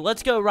am too.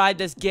 Let's go ride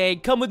this, gang.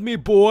 Come with me,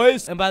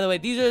 boys. And by the way,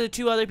 these are the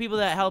 2 other people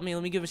that helped me.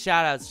 Let me give a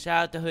shout out.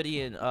 Shout out to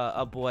Hoodie and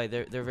a boy.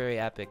 They're very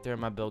epic. They're in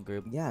my build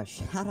group. Yeah,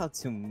 shout out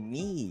to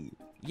me.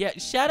 Yeah,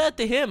 shout out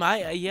to him.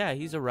 Yeah,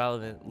 he's a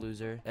relevant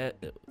loser.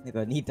 Maybe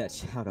I need that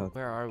shout out.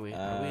 Where are we?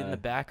 Are we in the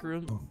back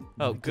room?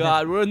 Oh Oh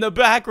God, we're in the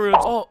back room.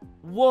 Oh,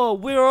 whoa,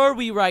 where are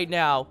we right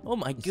now? Oh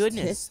my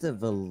goodness. Is this the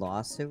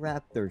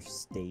Velociraptor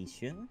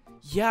station?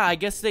 Yeah, I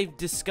guess they've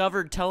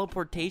discovered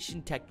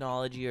teleportation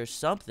technology or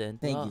something.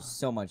 Thank you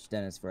so much,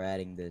 Dennis, for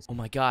adding this. Oh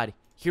my God.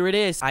 Here it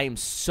is. I am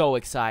so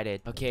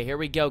excited. Okay, here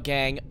we go,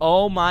 gang.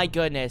 Oh my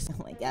goodness.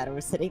 Oh my God,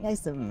 we're sitting next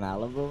to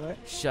Maliboomer.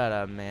 Shut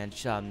up, man.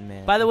 Shut up,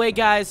 man. By the way,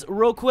 guys,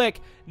 real quick,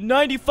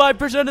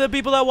 95% of the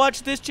people that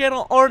watch this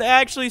channel aren't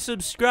actually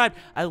subscribed.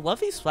 I love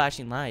these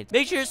flashing lights.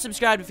 Make sure you're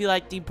subscribed if you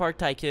like Theme Park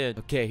Tycoon.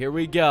 Okay, here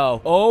we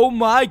go. Oh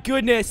my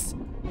goodness.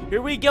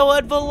 Here we go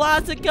at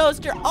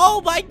Velocicoaster. Oh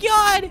my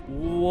God.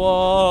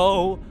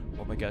 Whoa.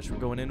 Oh my gosh, we're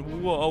going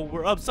in. Whoa,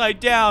 we're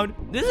upside down.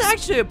 This is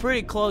actually a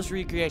pretty close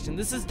recreation.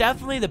 This is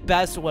definitely the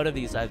best one of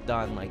these I've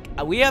done. Like,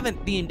 we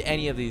haven't themed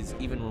any of these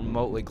even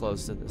remotely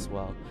close to this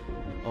well.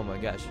 Oh my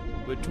gosh,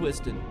 we're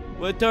twisting.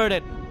 We're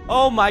turning.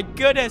 Oh my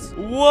goodness.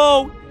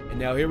 Whoa. And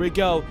now here we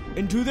go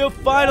into the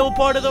final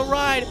part of the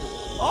ride.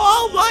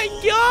 Oh my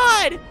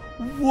God.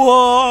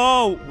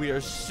 Whoa. We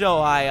are so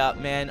high up,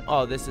 man.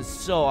 Oh, this is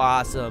so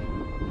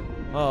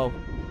awesome. Oh.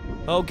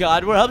 Oh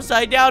God, we're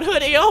upside down,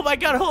 Hoodie. Oh my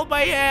God, hold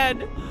my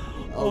hand.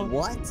 Oh,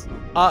 what?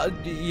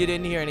 You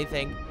didn't hear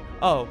anything.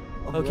 Oh,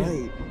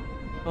 okay. Right.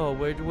 Oh,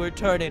 we're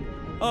turning.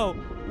 Oh,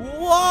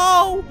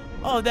 whoa!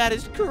 Oh, that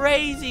is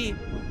crazy.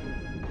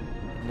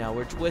 Now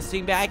we're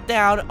twisting back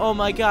down. Oh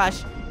my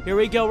gosh. Here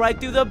we go, right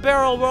through the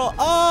barrel roll.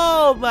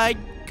 Oh my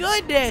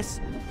goodness.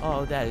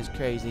 Oh, that is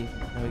crazy.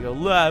 There we go,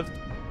 left,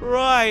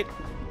 right,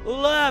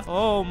 left.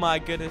 Oh my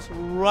goodness,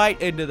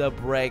 right into the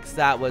brakes.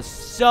 That was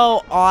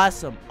so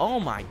awesome.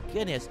 Oh my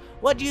goodness.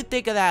 What do you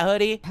think of that,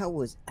 Hoodie? That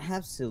was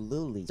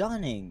absolutely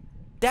stunning.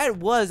 That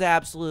was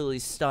absolutely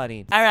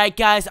stunning. All right,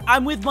 guys,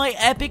 I'm with my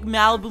epic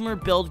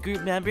Maliboomer build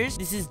group members.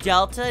 This is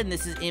Delta and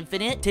this is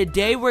Infinite.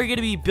 Today, we're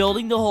gonna be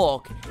building the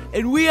Hulk,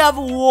 and we have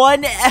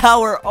 1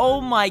 hour.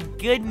 Oh my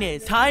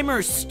goodness.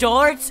 Timer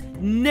starts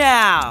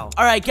now.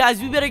 All right, guys,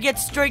 we better get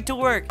straight to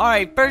work. All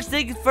right, first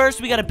things first,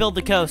 we gotta build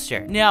the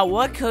coaster. Now,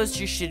 what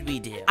coaster should we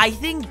do? I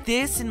think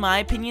this, in my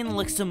opinion,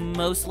 looks the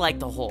most like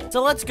the Hulk.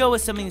 So let's go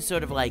with something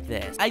sort of like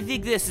this. I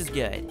think this is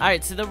good. All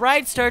right, so the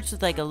ride starts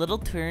with like a little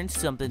turn,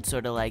 something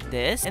sort of like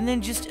this. And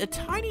then just a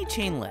tiny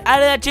chain lift.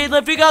 Out of that chain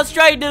lift, we go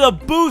straight into the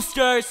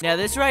boosters. Now,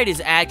 this ride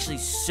is actually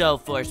so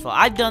forceful.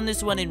 I've done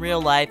this one in real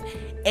life,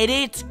 and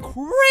it's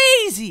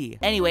crazy.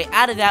 Anyway,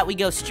 out of that, we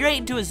go straight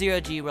into a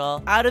 0G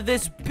roll. Out of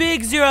this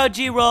big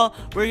 0G roll,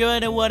 we're going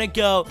to want to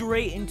go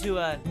straight into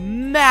a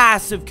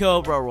massive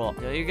cobra roll.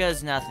 So here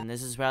goes nothing.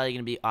 This is probably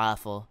going to be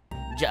awful.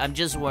 I'm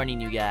just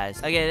warning you guys.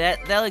 Okay,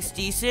 that looks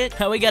decent.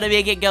 We gotta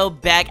make it go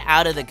back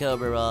out of the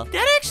cobra roll.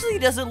 That actually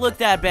doesn't look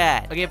that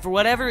bad. Okay, for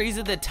whatever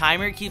reason, the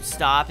timer keeps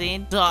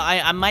stopping. So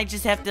I might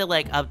just have to,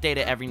 like, update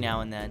it every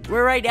now and then.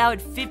 We're right now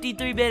at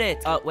 53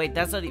 minutes. Oh, wait,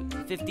 that's not even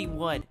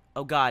 51.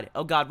 Oh God,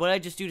 what did I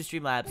just do to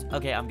Streamlabs?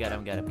 Okay, I'm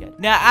good.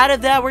 Now, out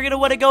of that, we're gonna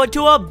wanna go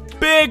into a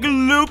big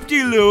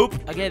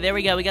loop-de-loop. Okay, there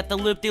we go, we got the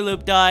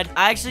loop-de-loop done.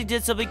 I actually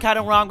did something kind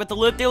of wrong with the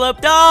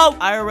loop-de-loop. No!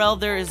 IRL,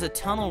 there is a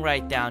tunnel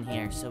right down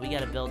here, so we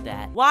gotta build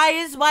that. Why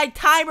is my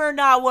timer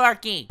not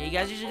working? You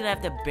guys are just gonna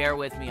have to bear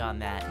with me on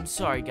that. I'm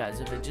sorry,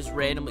 guys, if it just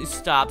randomly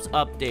stops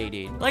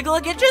updating. Like,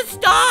 look, it just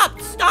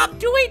stopped! Stop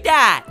doing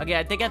that! Okay,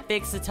 I think I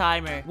fixed the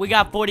timer. We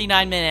got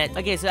 49 minutes.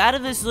 Okay, so out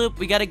of this loop,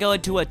 we gotta go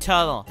into a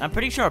tunnel. I'm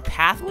pretty sure a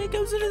pathway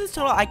goes into this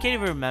tunnel. I can't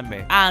even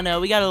remember. I don't know.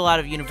 We got a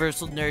lot of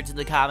Universal nerds in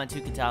the comments who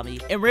can tell me.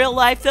 In real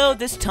life, though,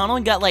 this tunnel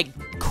got, like,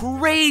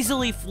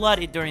 crazily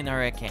flooded during the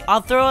hurricane.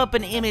 I'll throw up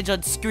an image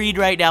on screen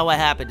right now what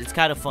happened. It's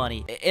kind of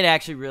funny. It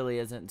actually really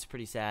isn't. It's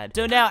pretty sad.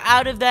 So now,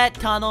 out of that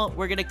tunnel,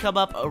 we're gonna come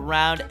up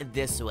around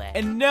this way.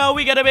 And now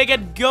we gotta make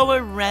it go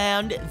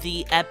around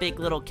the epic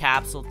little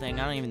capsule thing.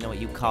 I don't even know what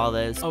you call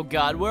this. Oh,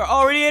 God. We're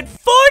already at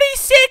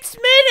 46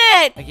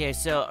 minutes! Okay,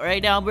 so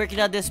right now I'm working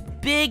on this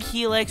big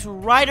helix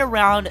right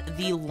around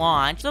the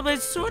launch. So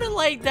it's sort of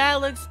like that.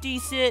 Looks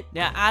decent.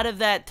 Now, out of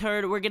that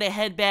turn, we're gonna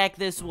head back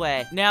this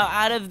way. Now,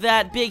 out of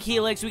that big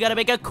helix, we gotta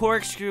make a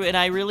corkscrew, and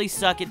I really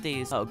suck at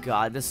these. Oh,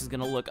 God, this is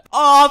gonna look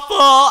awful.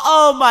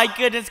 Oh, my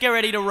goodness. Get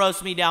ready to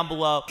roast me down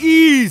below.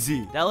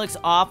 Easy. That looks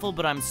awful,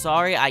 but I'm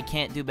sorry. I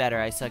can't do better.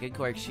 I suck at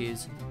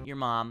corkscrews. Your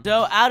mom.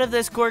 So, out of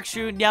this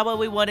corkscrew, now what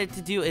we want it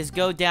to do is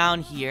go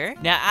down here.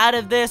 Now, out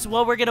of this,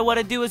 what we're gonna want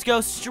to do is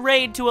go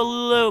straight to a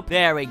loop.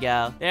 There we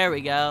go. There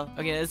we go.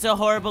 Okay, it's a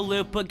horrible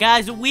loop, but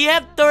guys, we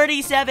have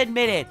 37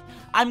 minutes.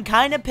 I'm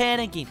kind of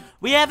panicking.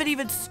 We haven't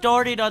even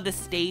started on the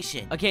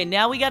station. Okay,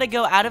 now we gotta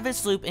go out of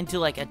this loop into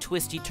like a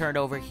twisty turn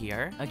over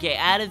here. Okay,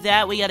 out of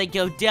that, we gotta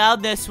go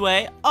down this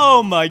way.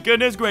 Oh my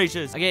goodness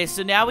gracious. Okay,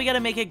 so now we gotta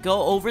make it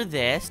go over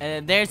this.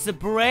 And there's the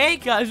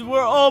break. Guys,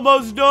 we're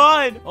almost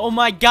done. Oh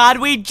my god,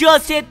 we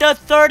just hit the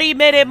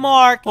 30-minute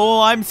mark.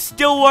 Oh, I'm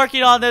still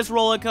working on this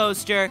roller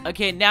coaster.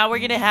 Okay, now we're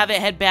gonna have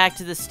it head back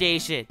to the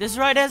station. This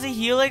ride has a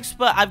helix,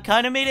 but I've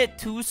kind of made it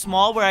too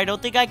small where I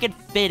don't think I can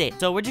fit it.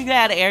 So we're just gonna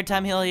add an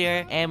airtime hill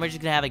here, and we're just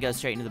gonna have it go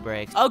straight into the brakes.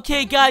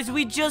 Okay, guys,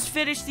 we just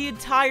finished the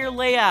entire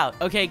layout.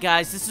 Okay,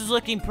 guys, this is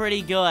looking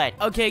pretty good.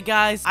 Okay,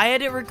 guys, I had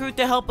to recruit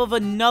the help of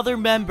another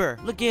member.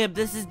 Look at him,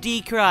 this is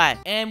D-Cry,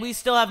 and we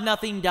still have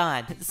nothing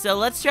done. So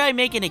let's try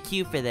making a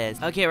queue for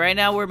this. Okay, right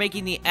now we're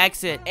making the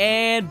exit,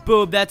 and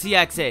boom, that's the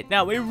exit.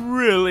 Now, we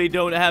really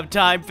don't have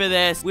time for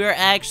this. We're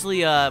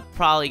actually,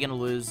 probably gonna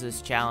lose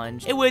this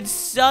challenge. It would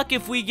suck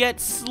if we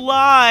get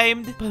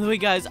slimed. By the way,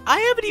 guys, I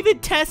haven't even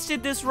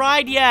tested this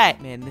ride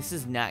yet. Man, this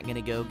is not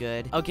gonna go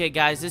good. Okay,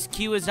 guys, this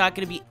queue is not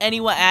gonna be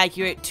anywhat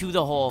accurate to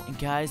the hole. And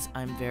guys,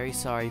 I'm very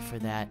sorry for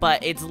that.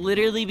 But it's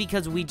literally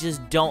because we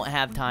just don't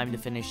have time to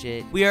finish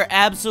it. We are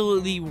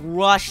absolutely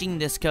rushing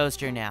this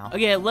coaster now.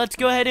 Okay, let's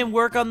go ahead and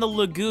work on the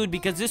lagoon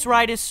because this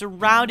ride is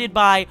surrounded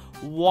by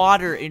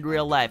water in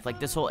real life, like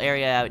this whole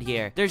area out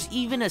here. There's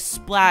even a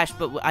splash,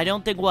 but I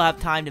don't think we'll have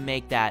time to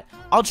make that.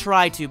 I'll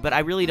try to, but I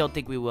really don't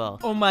think we will.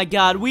 Oh my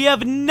god, we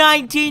have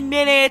 19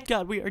 minutes.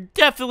 God, we are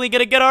definitely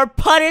gonna get our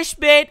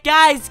punishment.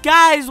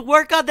 Guys,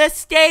 work on this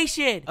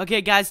station.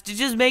 Okay, guys, to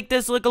just make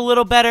this look a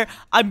little better,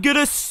 I'm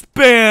gonna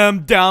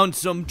spam down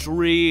some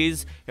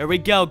trees. Here we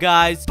go,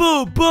 guys.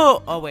 Boom,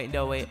 boom. Oh, wait,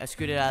 no, wait, I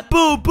screwed it up.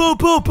 Boom, boom,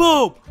 boom,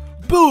 boom.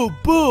 Boom,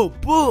 boom,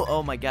 boom.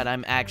 Oh my god,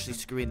 I'm actually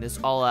screwing this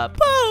all up.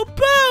 Boom,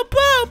 boom,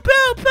 boom,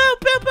 boom, boom,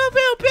 boom, boom,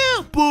 boom,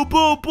 boom. Boom,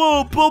 boom,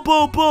 boom, boom,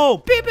 boom,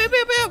 boom. Pew, pew,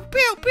 pew, pew,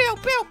 pew, pew,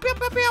 pew, pew,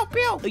 pew, pew,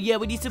 pew. Oh yeah,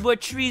 we need some more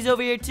trees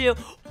over here too.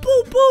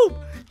 Boom, boom.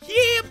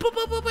 Yeah, boom,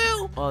 boom, boom,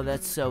 boom. Oh,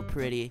 that's so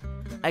pretty.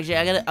 Actually,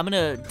 I'm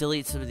gonna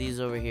delete some of these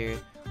over here.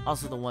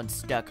 Also the one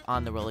stuck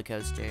on the roller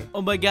coaster.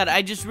 Oh my god,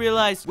 I just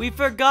realized we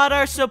forgot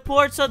our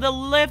supports on the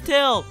lift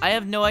hill. I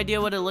have no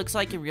idea what it looks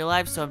like in real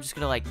life, so I'm just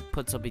gonna like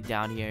put something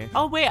down here.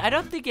 Oh wait, I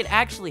don't think it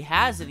actually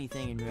has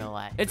anything in real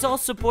life. It's all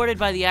supported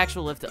by the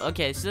actual lift hill.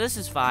 Okay, so this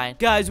is fine.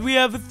 Guys, we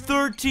have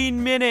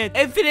 13 minutes.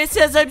 Infinite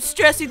says I'm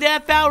stressing the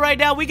F out right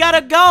now. We gotta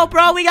go,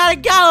 bro. We gotta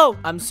go.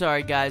 I'm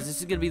sorry, guys. This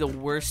is gonna be the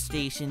worst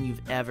station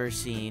you've ever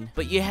seen.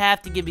 But you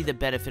have to give me the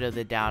benefit of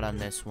the doubt on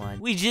this one.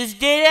 We just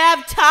didn't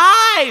have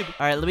time.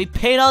 All right, let me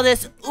paint all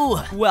this. Ooh,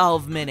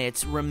 12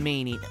 minutes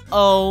remaining.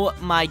 Oh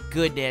my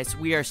goodness,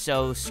 we are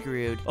so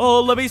screwed.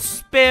 Oh, let me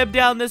spam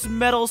down this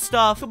metal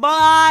stuff. Come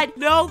on.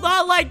 No,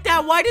 not like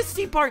that. Why does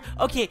Theme Park?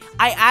 Okay,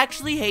 I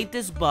actually hate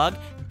this bug.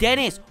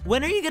 Dennis,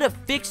 when are you gonna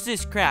fix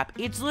this crap?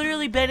 It's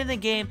literally been in the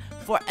game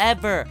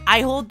forever.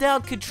 I hold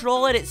down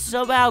control and it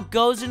somehow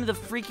goes into the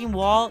freaking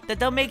wall. That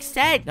don't make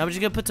sense. Now I'm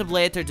just gonna put some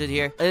lanterns in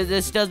here.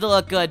 This doesn't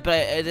look good,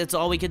 but that's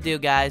all we can do,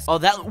 guys. Oh,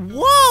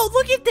 whoa,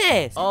 look at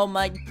this. Oh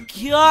my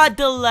god,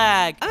 the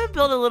lag. I'm gonna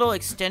build a little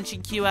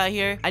extension queue out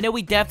here. I know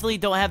we definitely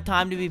don't have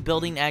time to be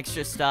building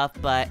extra stuff,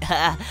 but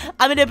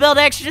I'm gonna build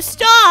extra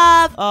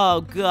stuff.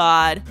 Oh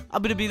god,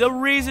 I'm gonna be the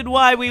reason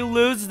why we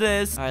lose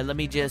this. All right, let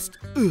me just...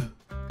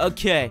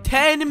 Okay,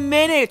 10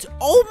 minutes.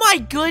 Oh my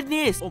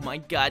goodness. Oh my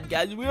god,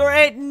 guys, we are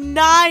at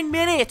 9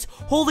 minutes.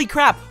 Holy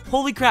crap.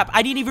 Holy crap.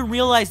 I didn't even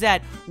realize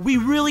that. We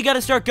really got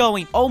to start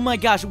going. Oh my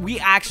gosh, we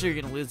actually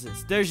are going to lose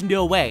this. There's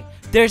no way.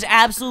 There's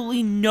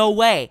absolutely no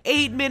way.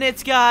 8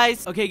 minutes,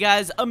 guys. Okay,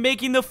 guys, I'm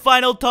making the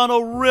final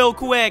tunnel real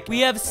quick.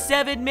 We have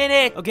 7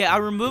 minutes. Okay, I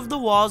removed the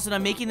walls and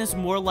I'm making this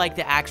more like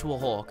the actual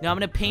Hulk. Now I'm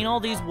going to paint all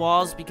these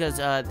walls because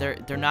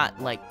they're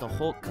not like the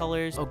Hulk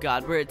colors. Oh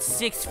god, we're at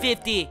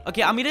 6:50.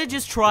 Okay, I'm going to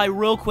just try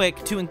real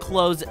quick to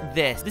enclose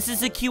this. This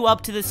is the queue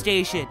up to the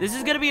station. This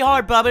is gonna be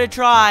hard, but I'm gonna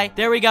try.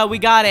 There we go, we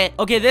got it.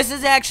 Okay, this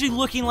is actually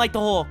looking like the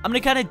hole. I'm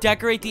gonna kind of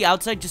decorate the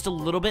outside just a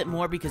little bit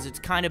more because it's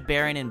kind of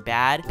barren and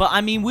bad. But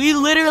I mean, we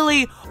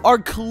literally are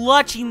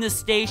clutching the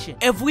station.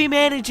 If we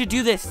manage to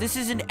do this, this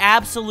is an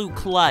absolute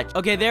clutch.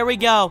 Okay, there we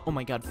go. Oh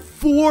my god,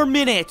 4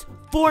 minutes.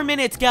 4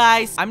 minutes,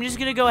 guys. I'm just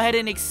gonna go ahead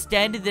and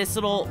extend this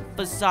little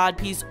facade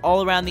piece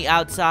all around the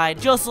outside,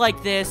 just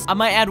like this. I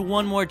might add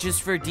one more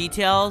just for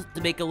details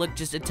to make it look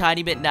just a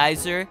tiny bit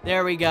nicer.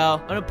 There we go.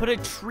 I'm gonna put a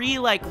tree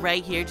like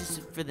right here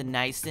just for the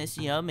niceness,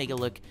 you know, make it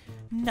look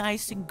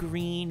nice and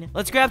green.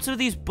 Let's grab some of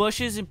these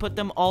bushes and put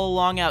them all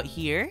along out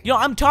here. You know,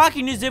 I'm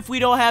talking as if we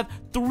don't have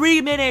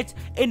 3 minutes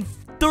and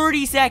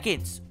 30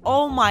 seconds.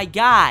 Oh my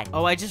god.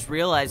 Oh, I just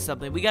realized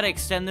something. We gotta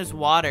extend this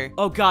water.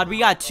 Oh god, we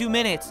got 2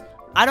 minutes.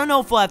 I don't know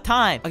if we'll have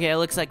time. Okay, it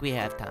looks like we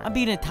have time. I'm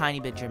being a tiny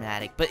bit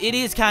dramatic, but it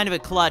is kind of a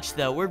clutch,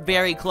 though. We're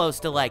very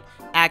close to, like,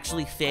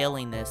 actually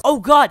failing this. Oh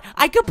god,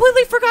 I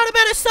completely forgot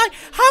about a sign.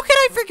 How can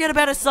I forget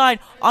about a sign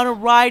on a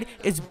ride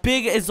as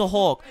big as the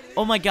Hulk?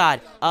 Oh my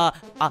god.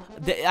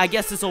 I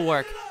guess this will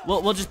work.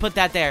 We'll just put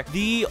that there.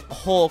 The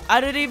Hulk.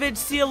 I didn't even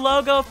see a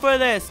logo for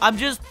this. I'm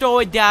just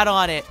throwing down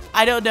on it.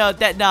 I don't know.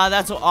 Nah,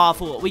 that's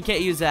awful. We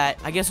can't use that.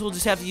 I guess we'll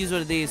just have to use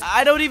one of these.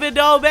 I don't even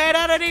know, man.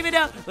 I don't even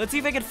know. Let's see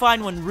if I can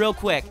find one real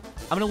quick.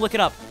 I'm gonna look it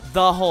up.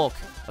 The Hulk.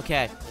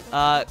 Okay.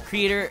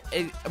 Creator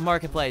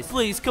marketplace.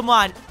 Please, come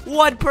on.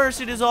 One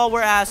person is all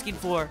we're asking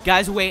for.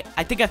 Guys, wait.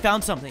 I think I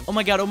found something. Oh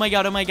my god, oh my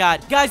god, oh my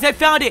god. Guys, I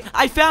found it.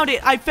 I found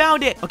it. I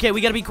found it. Okay, we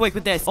gotta be quick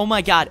with this. Oh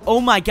my god.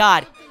 Oh my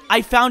god.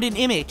 I found an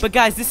image. But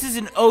guys, this is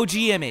an OG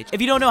image. If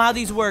you don't know how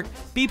these work,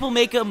 people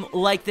make them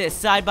like this,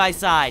 side by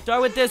side.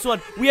 Start with this one.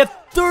 We have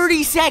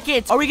 30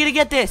 seconds. Are we gonna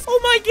get this? Oh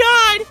my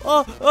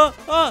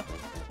god.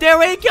 There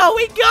we go.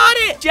 We got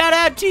it. Shout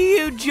out to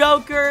you,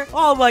 Joker.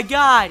 Oh my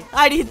god.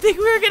 I didn't think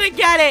we were gonna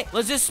get it.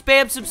 Let's just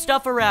spam some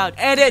stuff around.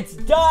 And it's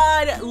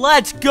done.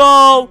 Let's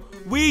go.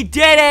 We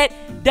did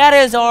it. That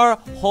is our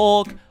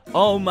Hulk.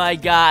 Oh my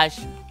gosh.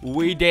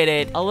 We did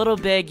it. A little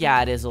big.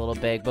 Yeah, it is a little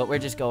big, but we're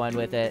just going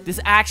with it. This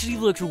actually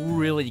looks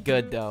really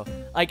good, though.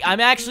 Like, I'm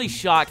actually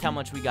shocked how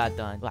much we got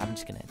done. Well, I'm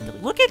just gonna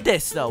look at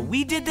this, though.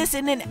 We did this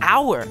in an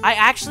hour. I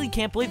actually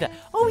can't believe that.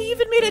 Oh, we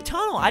even made a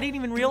tunnel. I didn't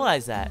even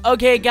realize that.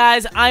 Okay,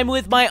 guys, I'm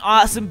with my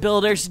awesome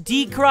builders,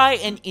 Decry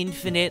and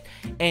Infinite,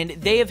 and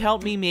they have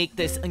helped me make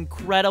this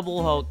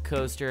incredible Hulk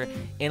coaster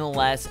in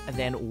less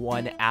than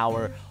 1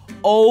 hour.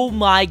 Oh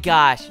my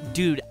gosh,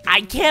 dude,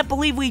 I can't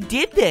believe we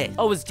did this.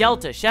 Oh, it was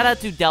Delta. Shout out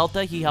to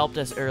Delta. He helped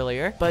us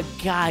earlier. But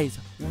guys,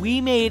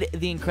 we made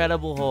the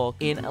Incredible Hulk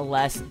in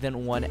less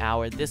than 1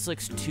 hour. This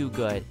looks too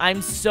good.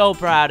 I'm so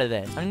proud of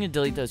this. I'm gonna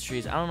delete those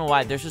trees. I don't know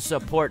why. There's just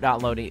support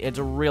not loading. It's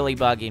really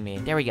bugging me.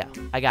 There we go.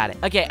 I got it.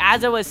 Okay,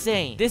 as I was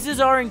saying, this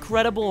is our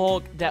Incredible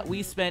Hulk that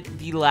we spent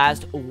the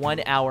last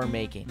 1 hour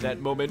making.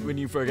 That moment when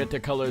you forget to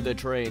color the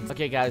trains.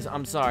 Okay, guys,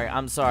 I'm sorry.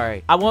 I'm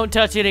sorry. I won't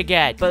touch it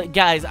again. But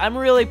guys, I'm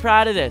really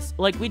proud of this.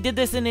 Like, we did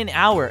this in an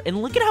hour.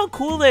 And look at how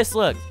cool this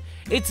looks.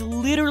 It's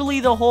literally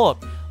the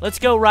Hulk. Let's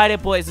go ride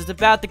it, boys. It's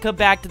about to come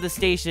back to the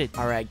station.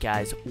 All right,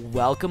 guys.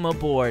 Welcome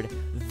aboard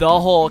the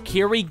Hulk.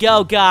 Here we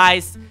go,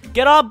 guys.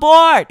 Get on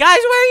board. Guys,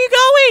 where are you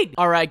going?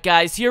 All right,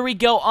 guys. Here we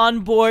go on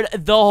board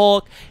the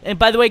Hulk. And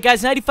by the way,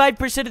 guys,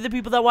 95% of the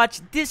people that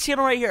watch this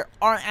channel right here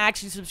aren't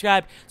actually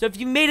subscribed. So if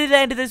you made it to the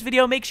end of this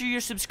video, make sure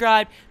you're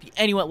subscribed. If you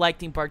anyone like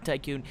Theme Park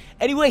Tycoon.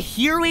 Anyway,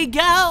 here we go.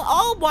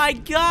 Oh, my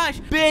gosh.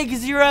 Big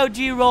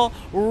 0G roll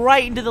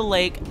right into the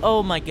lake.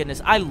 Oh, my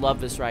goodness. I love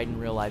this ride in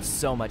real life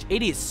so much.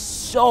 It is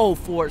so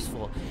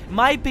forceful. In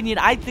my opinion,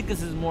 I think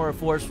this is more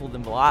forceful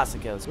than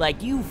velocicoaster.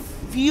 Like, you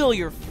feel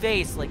your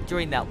face, like,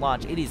 during that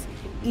launch. It is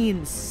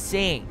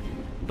insane.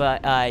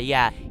 But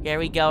yeah, here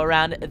we go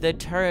around the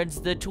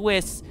turns, the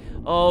twists.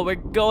 Oh, we're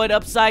going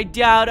upside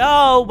down.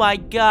 Oh my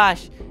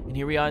gosh. And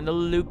here we are in the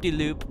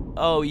loop-de-loop.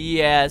 Oh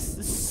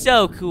yes,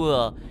 so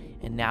cool.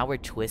 And now we're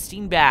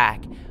twisting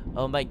back.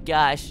 Oh my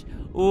gosh.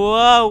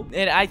 Whoa.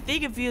 And I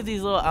think a few of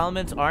these little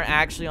elements aren't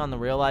actually on the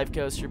real life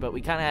coaster, but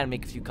we kind of had to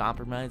make a few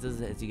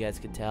compromises, as you guys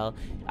could tell.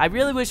 I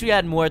really wish we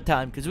had more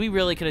time, because we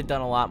really could have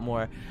done a lot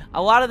more.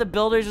 A lot of the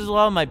builders as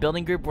well in my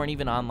building group weren't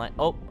even online.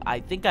 Oh,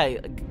 I think I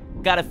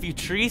got a few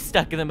trees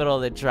stuck in the middle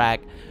of the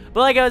track. But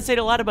like I was saying,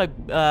 a lot of my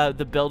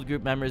the build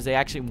group members, they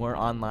actually weren't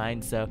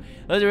online, so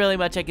there wasn't really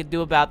much I could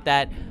do about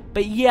that.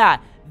 But yeah,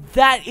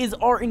 that is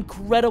our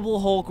Incredible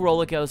Hulk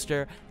roller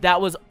coaster.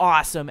 That was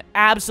awesome.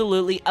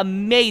 Absolutely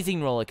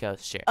amazing roller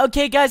coaster.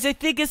 Okay, guys, I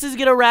think this is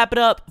going to wrap it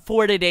up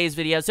for today's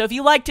video. So if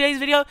you liked today's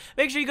video,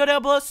 make sure you go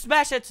down below,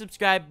 smash that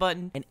subscribe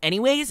button. And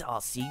anyways,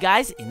 I'll see you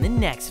guys in the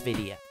next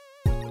video.